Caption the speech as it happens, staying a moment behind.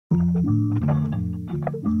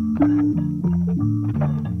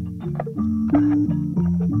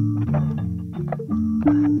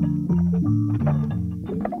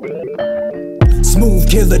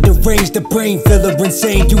killer, deranged, the brain filler,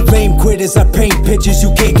 insane. You lame quitters, I paint pictures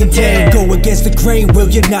you can't contain. Go against the grain, will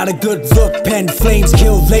you're not a good look. Pen flames,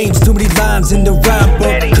 kill lames, too many lines in the rhyme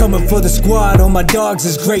book. Coming for the squad, all my dogs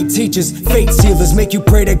is great teachers. Fate sealers, make you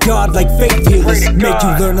pray to God like faith healers. Make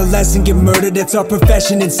you learn a lesson, get murdered, that's our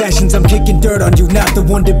profession. In sessions, I'm kicking dirt on you, not the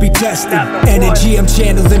one to be tested. Energy, I'm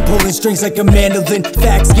channeling, pulling strings like a mandolin.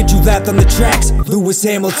 Facts get you laughed on the tracks, Lewis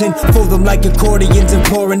Hamilton. Fold them like accordions and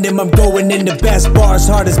pouring them. I'm going in the best bars,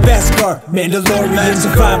 hard as Beskar. Mandalorian,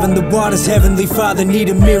 surviving the waters, Heavenly Father, need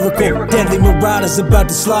a miracle. Deadly marauders about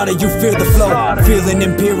to slaughter, you fear the flow. Feeling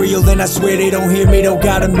imperial and I swear they don't hear me. Don't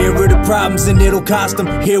gotta mirror the problems and it'll cost them.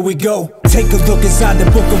 Here we go. Take a look inside the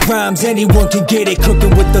book of rhymes. Anyone can get it,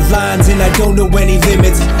 cooking with the lines, and I don't know any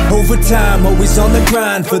limits. Over time, always on the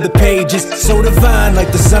grind for the pages. So divine,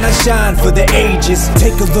 like the sun I shine for the ages.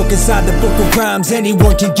 Take a look inside the book of rhymes.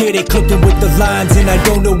 Anyone can get it, cooking with the lines, and I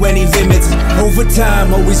don't know any limits. Over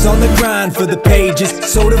time, always on the grind for the pages.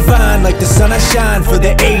 So divine, like the sun I shine for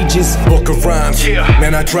the ages. Book of rhymes,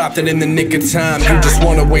 man, I dropped it in the nick of time. You just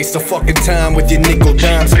wanna waste a fucking time with your nickel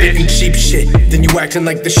dimes, spitting cheap shit, then you acting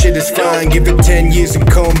like the shit is fine. Give it 10 years and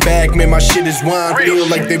come back, man, my shit is wine. Feel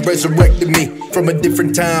like they resurrected me from a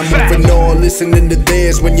different time. Moving on, listening to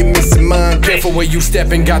theirs when you're missing mine. Careful where you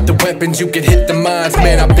stepping, got the weapons, you can hit the mines.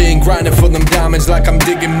 Man, I've been grinding for them diamonds like I'm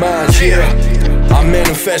digging mines, yeah. I'm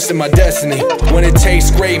manifesting my destiny. When it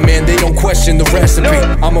tastes great, man, they don't question the recipe.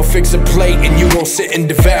 I'ma fix a plate and you gon' sit and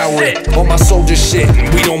devour it. On my soldier shit,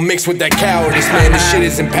 we don't mix with that cowardice, man, this shit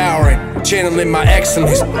is empowering. Channeling my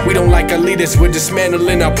excellence. We don't like our leaders, we're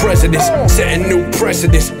dismantling our presidents. Setting new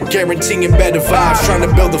precedents, guaranteeing better vibes. Trying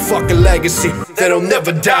to build a fucking legacy that'll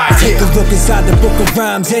never die. Take a look inside the book of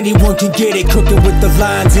rhymes. Anyone can get it, cooking with the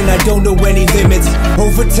lines, and I don't know any limits.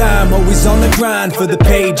 Over time, always on the grind for the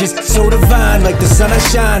pages. So divine, like the sun I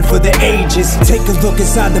shine for the ages. Take a look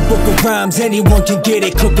inside the book of rhymes. Anyone can get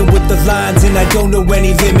it, cooking with the lines, and I don't know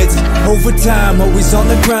any limits. Over time, always on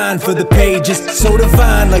the grind for the pages. So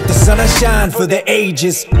divine, like the sun I shine for the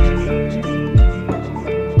ages.